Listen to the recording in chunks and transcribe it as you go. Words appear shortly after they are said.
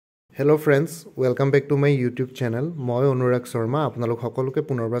Hello friends, welcome back to my YouTube channel. Moi Anurag Sharma, আপোনালোক সকলোকে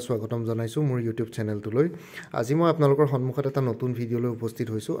পুনৰবাৰ স্বাগতম জনাইছো মোৰ YouTube channel তুলৈ। আজি মই আপোনালোকৰ সন্মুখত এটা নতুন ভিডিও লৈ উপস্থিত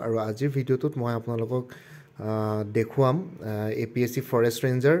হৈছো আৰু আজিৰ ভিডিওটোত মই আপোনালোকক দেখুৱাম APSC Forest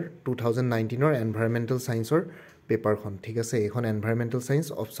Ranger 2019 ৰ Environmental Science ৰ পেপাৰখন। ঠিক আছে, এখন Environmental Science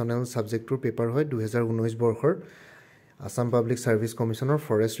optional subject ৰ পেপাৰ হয় 2019 বৰ্ষৰ Assam Public Service Commissioner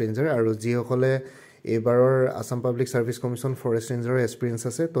Forest Ranger আৰু যিসকলে এবাৰৰ Assam public service commission forest ৰেঞ্জাৰৰ experience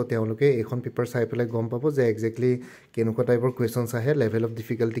আছে তো তেওঁলোকে এখন পেপাৰ চাই পেলাই গম পাব যে এক্স্যাক্টলি কেনেকুৱা টাইপৰ কোৱেশ্চনছ আহে লেভেল অফ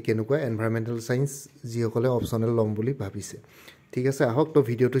ডিফিকাল্টি কেনেকুৱা এনভাইৰনমেন্টাল সায়েন্স যিসকলে অপচনেল লম বুলি ভাবিছে ঠিক আছে আহক তো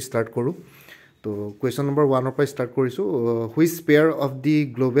ভিডিওটো স্টাৰ্ট কৰো তো কোৱেশ্চন নম্বৰ 1 ৰ পৰা স্টাৰ্ট কৰিছো which pair of the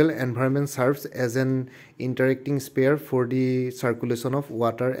global environment সাৰ্ভস as N ইন্টাৰেক্টিং spare for the সাৰ্কুলেশন of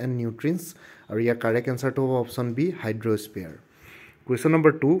water and নিউট্ৰিয়েন্টছ আৰু ইয়াৰ correct answer to option B হাইড্ৰোস্ফিয়াৰ Question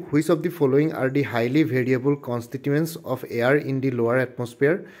number 2. Which of the following are the highly variable constituents of air in the lower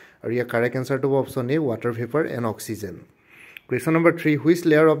atmosphere? Are your correct answer to option A, water vapor and oxygen. Question number 3. Which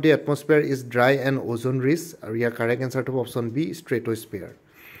layer of the atmosphere is dry and ozone rich? Are your correct answer to option B, stratosphere.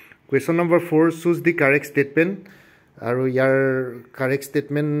 Question number 4. Choose the correct statement. Are your correct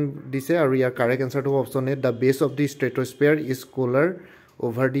statement this? Are your correct answer to option A, the base of the stratosphere is cooler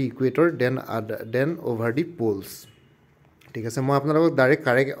over the equator than over the poles. ঠিক আছে মই আপোনালোকক direct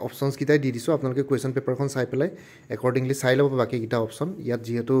correct অপচনছ কিটা দি দিছো আপোনালোকে question পেপাৰখন চাই পেলাই একৰ্ডিংলি চাই লব বাকি কিটা অপচন ইয়াত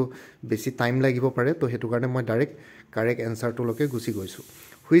যেহেতু বেছি টাইম লাগিব পাৰে তো হেতু কাৰণে মই ডাইৰেক্ট কাৰেক্ট এনসাৰটো লকে গুছি গৈছো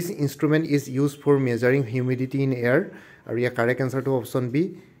which ইনস্ট্ৰুমেন্ট is used for measuring humidity in air আৰু ইয়াৰ correct answer to option B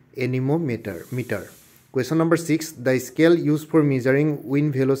এনিমোমিটাৰ Question number 6 the scale used for measuring wind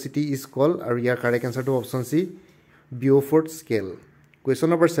velocity is called আৰু ইয়াৰ correct answer to option C Beaufort scale Question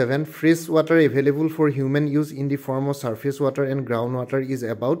number 7. Fresh water available for human use in the form of surface water and groundwater is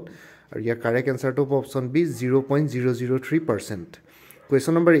about. Your correct answer to option B 0.003%.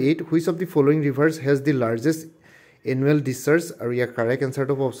 Question number 8. Which of the following rivers has the largest annual discharge? Your correct answer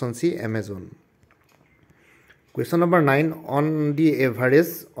to option C Amazon. Question number 9. On the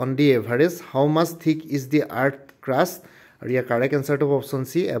average, how much thick is the earth crust? Your correct answer to option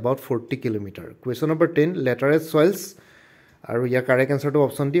C about 40 km. Question number 10. Laterite soils. আৰু ইয়াৰ correct answer to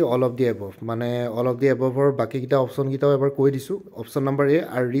option D all of the above মানে all of the এবভৰ বাকি কিটা option কিটাও এবাৰ কৈ দিছো option number A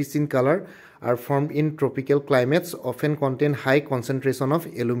are rich in color are formed in tropical climates often contain high concentration of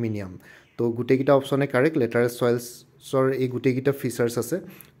aluminum তো গুটে কিটা অপচনে correct লেটাৰেট সয়েলছ সৰ এই গুটে কিটা ফিচাৰ্স আছে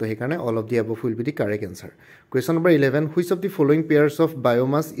তো হেকাৰণে all of the above will be the correct answer question number 11 which of the following pairs of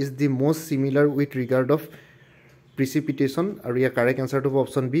biomass is the most similar with regard of precipitation আৰু ইয়াৰ correct answer to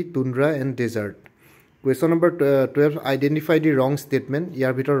option B tundra and desert Question number 12 identify the wrong statement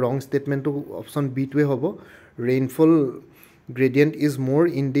ইয়াৰ ভিতৰ wrong statement to option B টোৱে হ'ব rainfall gradient is more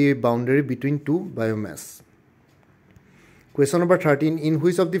in the boundary between two biomass Question number 13 in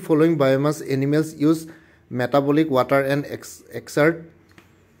which of the following biomass animals use metabolic water and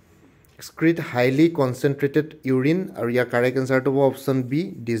excrete highly concentrated urine or your correct answer to option B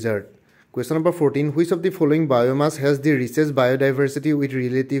desert Question number 14 which of the following biomass has the richest biodiversity with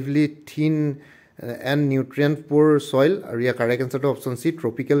relatively thin and nutrient poor soil or your correct answer to option C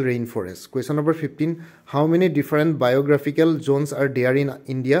tropical rainforest Question number 15 how many different biographical zones are there in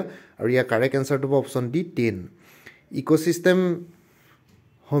India or your correct answer to option D 10 ecosystem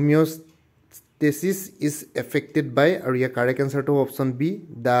homeostasis is affected by or your correct answer to option B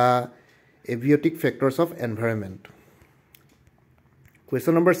the abiotic factors of environment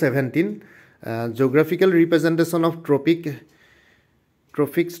Question number 17 geographical representation of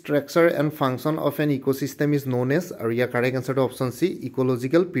trophic structure and function of an ecosystem is known as or your correct answer to option C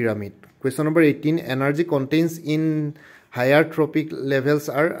ecological pyramid Question number 18 energy contains in higher trophic levels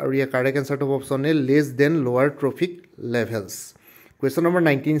are or your correct answer to option A less than lower trophic levels Question number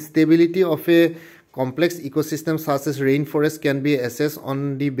 19 stability of a complex ecosystem such as rainforest can be assessed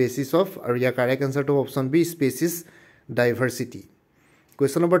on the basis of or your correct answer to option B species diversity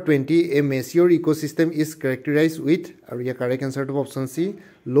Question number 20 a mature ecosystem is characterized with or your correct answer to option C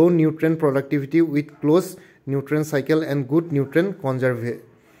low nutrient productivity with close nutrient cycle and good nutrient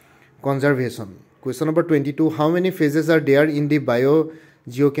conservation Question number 22 how many phases are there in the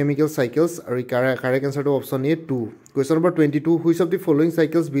biogeochemical cycles or correct answer to option A 2 Question number 22 which of the following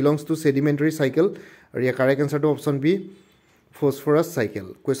cycles belongs to sedimentary cycle or your correct answer to option B phosphorus cycle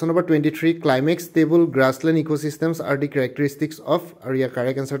Question number 23 climax stable grassland ecosystems are the characteristics of or your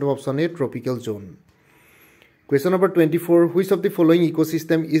correct answer to option A tropical zone Question number 24 which of the following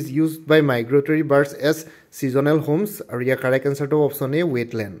ecosystem is used by migratory birds as seasonal homes or your correct answer to option A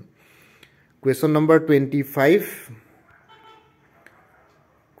wetland Question number 25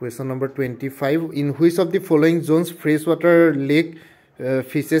 Question number 25 in which of the following zones freshwater lake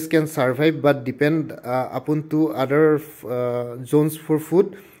fishes can survive but depend upon two other zones for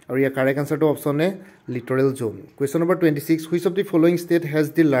food. Or your correct answer to option A, littoral zone. Question number 26. Which of the following state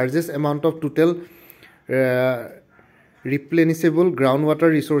has the largest amount of total replenishable groundwater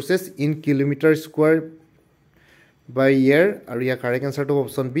resources in kilometer square by year? Or your correct answer to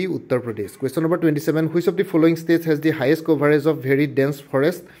option B, Uttar Pradesh. Question number 27. Which of the following states has the highest coverage of very dense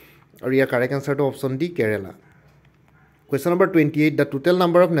forest? Or your correct answer to option D, Kerala. Question number 28. The total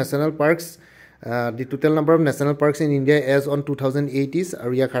number of national parks in India as on 2008 is,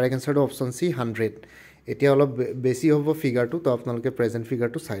 or your correct answer to option C, 100. Etia olop besi hobo figure to apnaloke present figure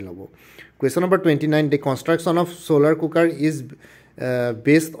to sai lobo. Question number 29. The construction of solar cooker is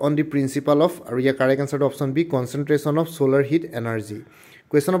based on the principle of, or your correct answer to option B, concentration of solar heat energy.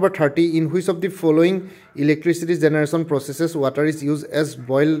 Question number 30. In which of the following electricity generation processes water is used as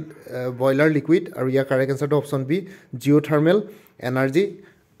boiler liquid? Or your correct answer to option B, geothermal energy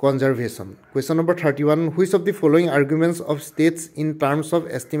conservation. Question number 31. Which of the following arguments of states in terms of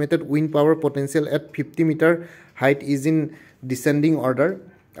estimated wind power potential at 50-meter height is in descending order?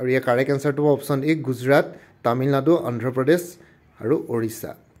 Or your correct answer to option A, Gujarat, Tamil Nadu, Andhra Pradesh, and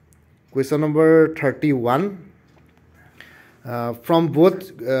Orissa. Question number 31. From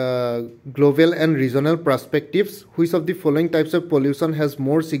both global and regional perspectives, which of the following types of pollution has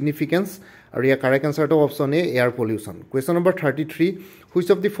more significance? Or your correct answer to option A, air pollution. Question number 33. Which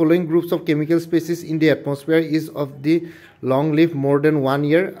of the following groups of chemical species in the atmosphere is of the long life more than 1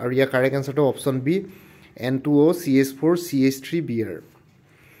 year? Or your correct answer to option B, N2O, CH4, CH3Br.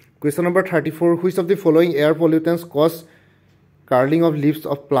 Question number 34. Which of the following air pollutants cause curling of leaves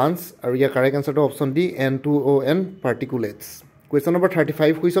of plants? Or your correct answer to option D, N2O and particulates. Question number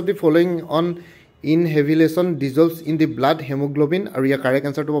 35. Which of the following on inhalation dissolves in the blood hemoglobin? Or your correct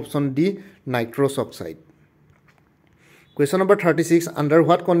answer to option D, nitrous oxide. Question number 36. Under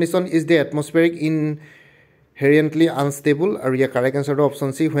what condition is the atmospheric inherently unstable? Or your correct answer to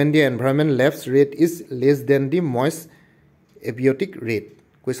option C, when the environment lapse rate is less than the moist abiotic rate.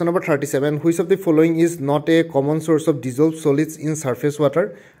 Question number 37. Which of the following is not a common source of dissolved solids in surface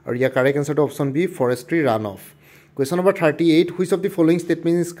water? Or your correct answer to option B, forestry runoff. Question number 38. Which of the following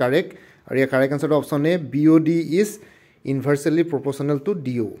statement is correct? Or your correct answer to option A, BOD is inversely proportional to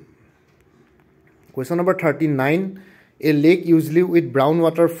DO. Question number 39. A lake usually with brown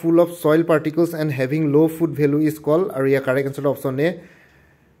water full of soil particles and having low food value is called? Or your correct answer to option A,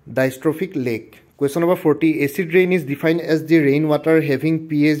 dystrophic lake. Question number 40. Acid rain is defined as the rainwater having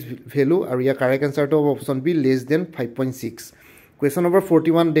pH value. Or your correct answer to option B, less than 5.6. Question number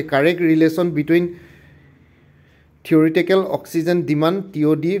 41. The correct relation between theoretical oxygen demand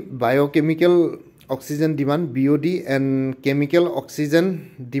TOD, biochemical oxygen demand BOD, and chemical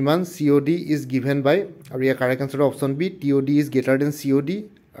oxygen demand COD is given by? Or your correct answer to option B, TOD is greater than COD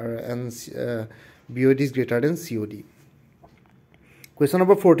and BOD is greater than COD. Question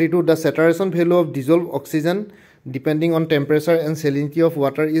number 42. The saturation value of dissolved oxygen depending on temperature and salinity of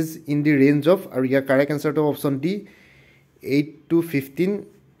water is in the range of? Or your correct answer to option D, 8 to 15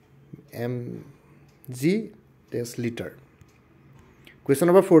 mg per liter. Question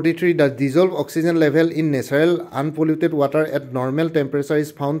number 43. The dissolved oxygen level in natural unpolluted water at normal temperature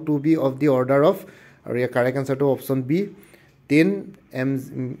is found to be of the order of? Or your correct answer to option B, 10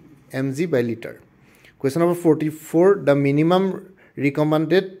 mg by liter. Question number 44. The minimum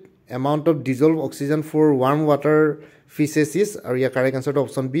recommended amount of dissolved oxygen for warm water fishes is? Or your correct answer to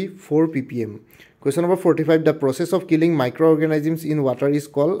option B, 4 ppm. Question number 45. The process of killing microorganisms in water is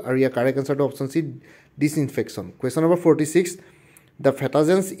called? Or your correct answer to option C, disinfection. Question number 46. The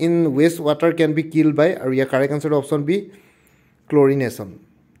pathogens in wastewater can be killed by? Or your correct answer to option B, chlorination.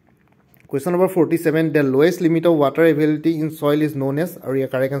 Question number 47. The lowest limit of water availability in soil is known as? Or your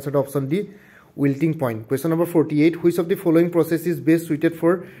correct answer to option D, wilting point. Question number 48. Which of the following process is best suited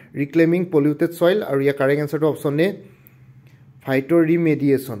for reclaiming polluted soil? Or your correct answer to option A,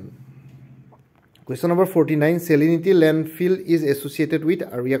 phytoremediation. Question number 49. Salinity landfill is associated with?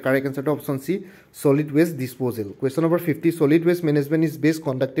 Or your correct answer to option C, solid waste disposal. Question number 50. Solid waste management is best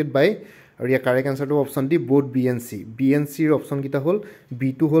conducted by? Or your correct answer to option D, both B and C. B and C option kita hol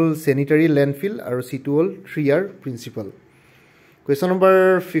B2 hol sanitary landfill or C2 hol 3R principle. Question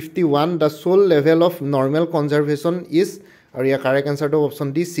number 51. The soil level of normal conservation is? Or your correct answer to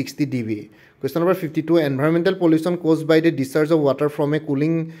option D, 60 dB. Question number 52. Environmental pollution caused by the discharge of water from a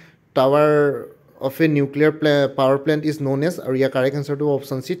cooling tower of a nuclear power plant is known as? Or your correct answer to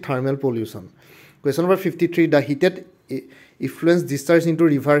option C, thermal pollution. Question number 53. The heated effluent discharge into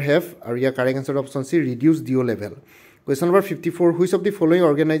river have? Or your correct answer to option C, reduced DO level. Question number 54. Which of the following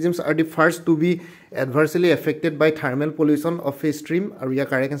organisms are the first to be adversely affected by thermal pollution of a stream? Or your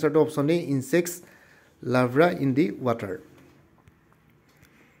correct answer to option A, insects, larvae in the water.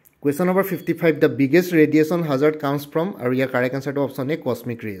 Question number 55. The biggest radiation hazard comes from, or your correct answer to option A,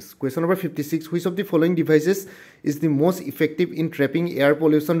 cosmic rays. Question number 56. Which of the following devices is the most effective in trapping air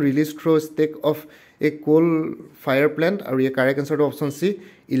pollution released through a stack of a coal fire plant? Or your correct answer to option C,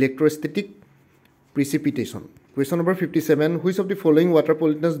 electrostatic precipitation. Question number 57. Which of the following water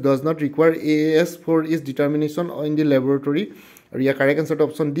pollutants does not require AAS for its determination in the laboratory? Or your correct answer to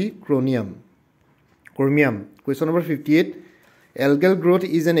option D, chromium. Question number 58. Algal growth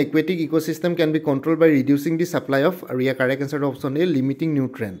is an aquatic ecosystem can be controlled by reducing the supply of, or your correct answer to option A, limiting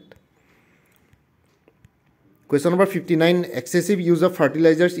nutrient. Question number 59. Excessive use of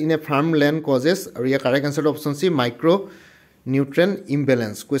fertilizers in a farm land causes, or your correct answer to option C, micronutrient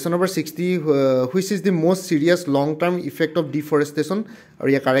imbalance. Question number 60. Which is the most serious long-term effect of deforestation? Or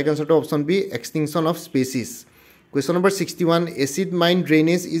your correct answer to option B, extinction of species. Question number 61. Acid mine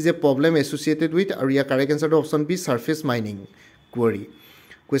drainage is a problem associated with, or your correct answer to option B, surface mining quarry.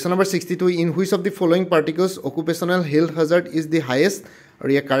 Question number 62. In which of the following particles occupational health hazard is the highest? Or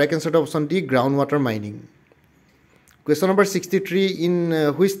your correct answer to option D, groundwater mining. Question number 63. In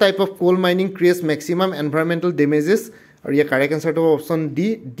which type of coal mining creates maximum environmental damages? Or your correct answer to option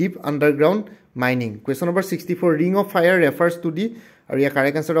D, deep underground mining. Question number 64. Ring of fire refers to the, or your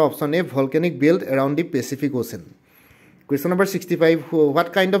correct answer to option A, volcanic belt around the Pacific Ocean. Question number 65.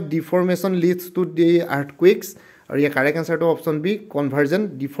 What kind of deformation leads to the earthquakes? Or your correct answer to option B,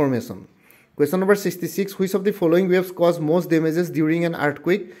 convergent deformation. Question number 66. Which of the following waves cause most damages during an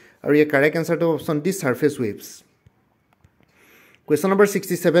earthquake? Or your correct answer to option D, surface waves. Question number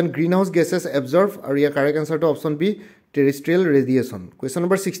 67. Greenhouse gases absorb, or your correct answer to option B, terrestrial radiation. Question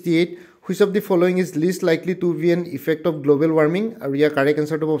number 68. Which of the following is least likely to be an effect of global warming? Or your correct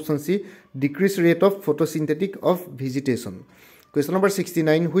answer to option C, decreased rate of photosynthetic of vegetation. Question number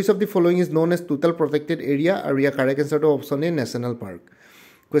 69. Which of the following is known as total protected area? Or your correct answer to option A, national park.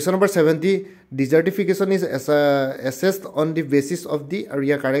 Question number 70. Desertification is assessed on the basis of the, or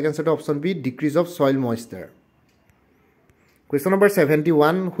your correct answer to option B, decrease of soil moisture. Question number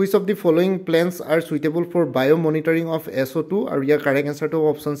 71. Which of the following plants are suitable for biomonitoring of SO2? Or your correct answer to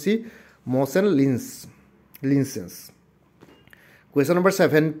option C, moss and license. Question number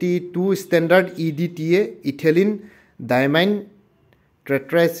 72. Standard EDTA, ethylene diamine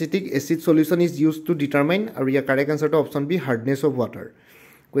tetraacetic acid solution is used to determine, or your correct answer to option B, hardness of water.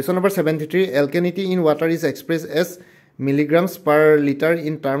 Question number 73. Alkalinity in water is expressed as milligrams per liter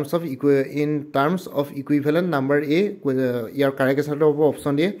in terms of equivalent number A. Your correct answer to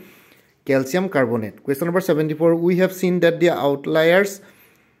option A, calcium carbonate. Question number 74. We have seen that the outliers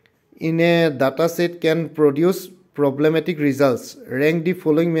in a data set can produce problematic results. Rank the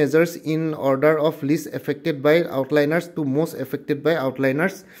following measures in order of least affected by outliers to most affected by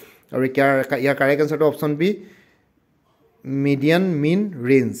outliers. Or your correct answer to option B, median, mean,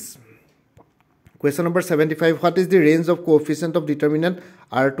 range. Question number 75. What is the range of coefficient of determinant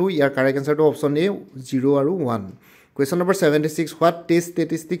R2? Your correct answer to option A, 0 or 1. Question number 76. What test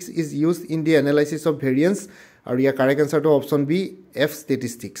statistics is used in the analysis of variance? Or your correct answer to option B, F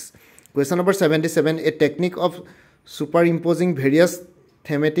statistics. Question number 77. A technique of superimposing various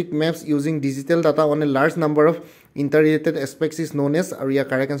thematic maps using digital data on a large number of interrelated aspects is known as, or your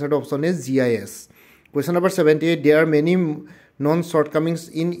correct answer to option is GIS. Question number 78. There are many known shortcomings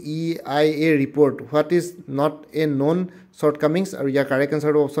in EIA report. What is not a known shortcomings? Or your correct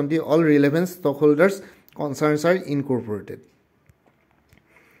answer to option D, all relevant stakeholders' concerns are incorporated.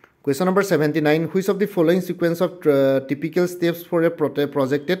 Question number 79. Which of the following sequence of typical steps for a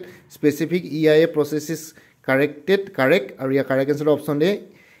projected specific EIA process is correct? Or your correct answer to option A,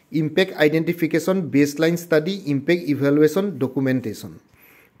 impact identification, baseline study, impact evaluation, documentation.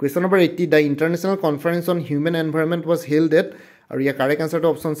 Question number 80. The International Conference on Human Environment was held at, or your correct answer to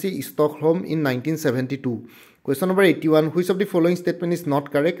option C, Stockholm in 1972. Question number 81. Which of the following statement is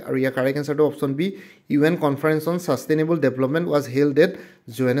not correct? Or your correct answer to option B, UN Conference on Sustainable Development was held at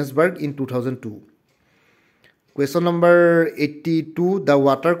Johannesburg in 2002. Question number 82. The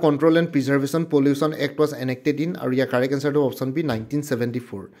Water Control and Preservation Pollution Act was enacted in, or your correct answer to option B,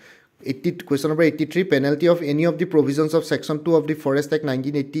 1974. Question number 83. Penalty of any of the provisions of Section 2 of the Forest Act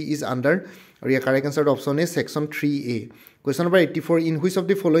 1980 is under, or your correct answer to option A, Section 3A. Question number 84. In which of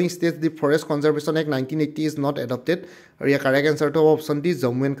the following states the Forest Conservation Act 1980 is not adopted? Or your correct answer to option D,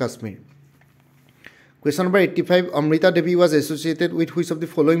 Jammu and Kashmir. Question number 85. Amrita Devi was associated with which of the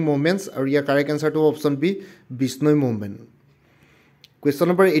following movements? Or your correct answer to option B, Bishnoi movement. Question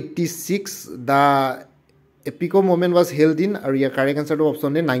number 86. The epico moment was held in আৰু ইয়াৰ correct answer to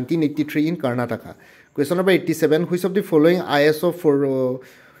option A 1983 in Karnataka. Question number 87, which of the following ISO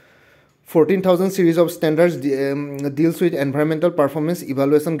 14,000 series of standards deals with environmental performance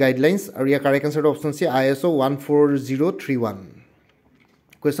evaluation guidelines আৰু ইয়াৰ correct answer to option C ISO 14031.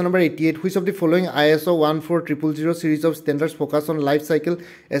 Question number 88, which of the following ISO 14000 series of standards focus on life cycle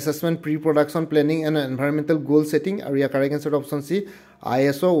assessment, pre-production planning and environmental goal setting আৰু ইয়াৰ correct answer to option C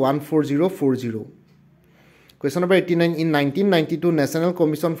ISO 14040. Question number 89, in 1992 National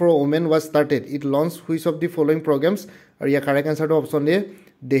Commission for Women was started. It launched which of the following programs আৰু ইয়াৰ correct answer to option A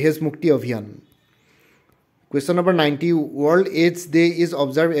Dehez Mukti Abhiyan. Question number 90, World AIDS Day is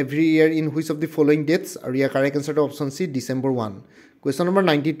observed every year in which of the following dates আৰু ইয়াৰ correct answer to option C December 1. Question number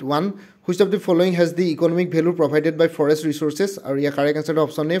 91, which of the following has the economic value provided by forest resources আৰু ইয়াৰ correct answer to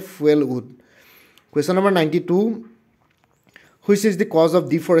option A fuel wood. Question number 92, which is the cause of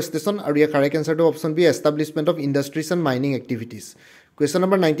deforestation আৰু ইয়াৰ correct answer to option B establishment of industries and mining activities. Question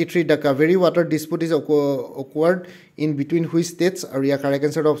number 93, the Kaveri water dispute is occurred in between which states আৰু ইয়াৰ correct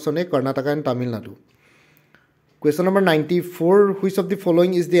answer to option A Karnataka and Tamil Nadu. Question number 94, which of the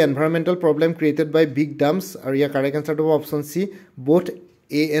following is the environmental problem created by big dams আৰু ইয়াৰ correct answer to option C both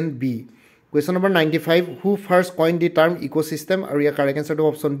A and B. Question number 95, who first coined the term ecosystem আৰু ইয়াৰ correct answer to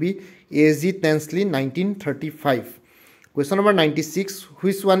option B A.Z. Tansley 1935. Question number 96,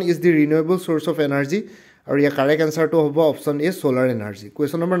 which one is the renewable source of energy আৰু ইয়াৰ correct answer to হ'ব option A solar energy.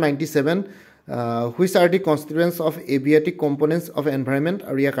 Question number 97, which are the constituents of abiotic components of environment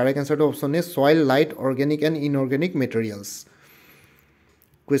আৰু ইয়াৰ correct answer to option A soil, light, organic and inorganic materials.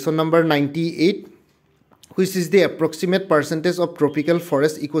 Question number 98, which is the approximate percentage of tropical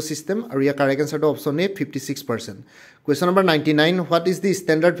forest ecosystem আৰু ইয়াৰ correct answer to option A 56%. Question number 99, what is the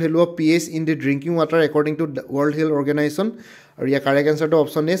standard value of pH in the drinking water according to the World Health Organization আৰু ইয়াৰ correct answer to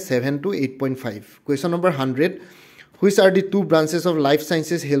option A 7 to 8.5. Question number 100, which are the two branches of life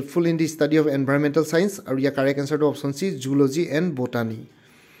sciences helpful in the study of environmental science আৰু ইয়াৰ correct answer to option C zoology and botany.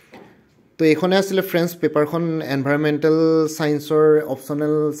 তো এইখনে আসলে friends পেপাৰখন এনভাইৰনমেন্টাল সায়েন্সৰ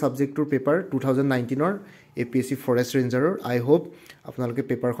optional সাবজেক্টৰ paper 2019ৰ APSC forest ৰেঞ্জাৰৰ আই hope আপোনালোকে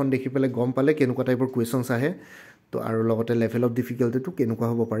পেপাৰখন দেখি পেলে গম পালে কেনেকুৱা টাইপৰ কোৱেশ্চনছ আহে তো আৰু লগতে লেভেল অফ ডিফিকাল্টিটো কেনেকুৱা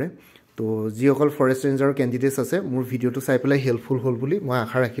হ'ব পাৰে তো যিসকল ফৰেষ্ট ৰেঞ্জাৰৰ কেণ্ডিডেটছ আছে মোৰ ভিডিঅ'টো চাই পেলাই হেল্পফুল হ'ল বুলি মই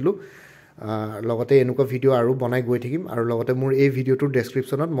আশা ৰাখিলোঁ লগতে এনেকুৱা ভিডিঅ' আৰু বনাই গৈ থাকিম আৰু লগতে মোৰ এই ভিডিঅ'টোৰ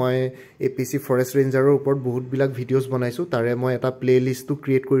ডেছক্ৰিপশ্যনত মই APSC ফৰেষ্ট ৰেঞ্জাৰৰ ওপৰত বহুতবিলাক ভিডিঅ'ছ বনাইছোঁ তাৰে মই এটা প্লেলিষ্টটো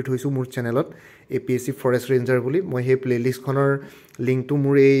ক্ৰিয়েট কৰি থৈছোঁ মোৰ চেনেলত APSC ফৰেষ্ট ৰেঞ্জাৰ বুলি মই সেই প্লেলিষ্টখনৰ লিংকটো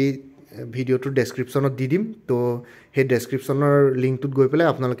মোৰ এই ভিডিঅ'টোৰ ডেছক্ৰিপশ্যনত দি দিম তো সেই ডেছক্ৰিপশ্যনৰ লিংকটোত গৈ পেলাই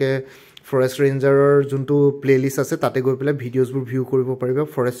আপোনালোকে ফৰেষ্ট ৰেঞ্জাৰৰ যোনটো প্লেলিষ্ট আছে তাতে গৈ পেলাই ভিডিঅ'ছবোৰ ভিউ কৰিব পাৰিব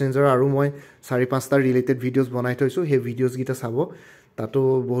ফৰেষ্ট ৰেঞ্জাৰৰ আৰু মই 4-5টা ৰিলেটেড ভিডিঅ'ছ বনাই থৈছোঁ সেই ভিডিঅ'ছকেইটা চাব তাতো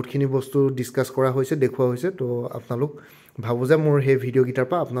বহুতখিনি বস্তু ডিছকাছ কৰা হৈছে দেখুওৱা হৈছে তো আপোনালোক ভাবো যে মোৰ সেই ভিডিঅ'কেইটাৰ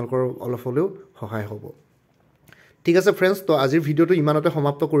পৰা আপোনালোকৰ অলপ হ'লেও সহায় হ'ব ঠিক আছে ফ্ৰেন্ডছ তো আজিৰ ভিডিঅ'টো ইমানতে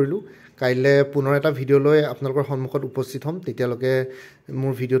সমাপ্ত কৰিলোঁ কাইলৈ পুনৰ এটা ভিডিঅ' লৈ আপোনালোকৰ সন্মুখত উপস্থিত হ'ম তেতিয়ালৈকে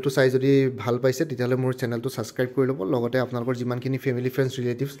মোৰ ভিডিঅ'টো চাই যদি ভাল পাইছে তেতিয়াহ'লে মোৰ চেনেলটো ছাবস্ক্ৰাইব কৰি ল'ব লগতে আপোনালোকৰ যিমানখিনি ফেমিলি ফ্ৰেণ্ডছ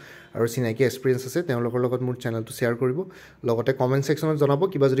ৰিলেটিভছ আৰু চিনাকি এক্সপিৰিয়েঞ্চ আছে তেওঁলোকৰ লগত মোৰ চেনেলটো শ্বেয়াৰ কৰিব লগতে কমেণ্ট ছেকশ্যনত জনাব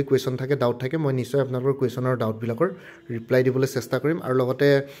কিবা যদি কুৱেশ্যন থাকে ডাউট থাকে মই নিশ্চয় আপোনালোকৰ কুৱেশ্যন আৰু ডাউটবিলাকৰ ৰিপ্লাই দিবলৈ চেষ্টা কৰিম আৰু লগতে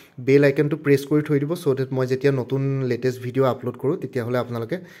বেল আইকনটো প্ৰেছ কৰি থৈ দিব চ' ডেট মই যেতিয়া নতুন লেটেষ্ট ভিডিঅ' আপলোড কৰোঁ তেতিয়াহ'লে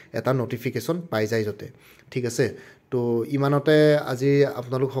আপোনালোকে এটা নটিফিকেশ্যন পাই যায় যাতে ঠিক আছে তো ইমানতে আজি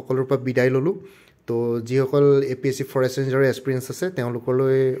আপোনালোক সকলোৰ পৰা বিদায় ল'লোঁ তো যিসকল APSC ফৰেষ্ট ৰেঞ্জাৰৰ এক্সপিৰিয়েঞ্চ আছে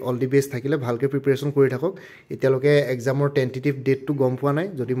তেওঁলোকলৈ অল দি বেষ্ট থাকিলে ভালকৈ প্ৰিপেৰেশ্যন কৰি থাকক এতিয়ালৈকে এক্সামৰ টেণ্টেটিভ ডেটটো গম পোৱা নাই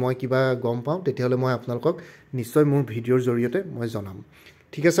যদি মই কিবা গম পাওঁ তেতিয়াহ'লে মই আপোনালোকক নিশ্চয় মোৰ ভিডিঅ'ৰ জৰিয়তে মই জনাম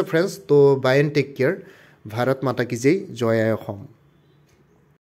ঠিক আছে ফ্ৰেণ্ডছ তো বাই এণ্ড টেক কেয়াৰ ভাৰত মাতা কি জয় জয় আই অসম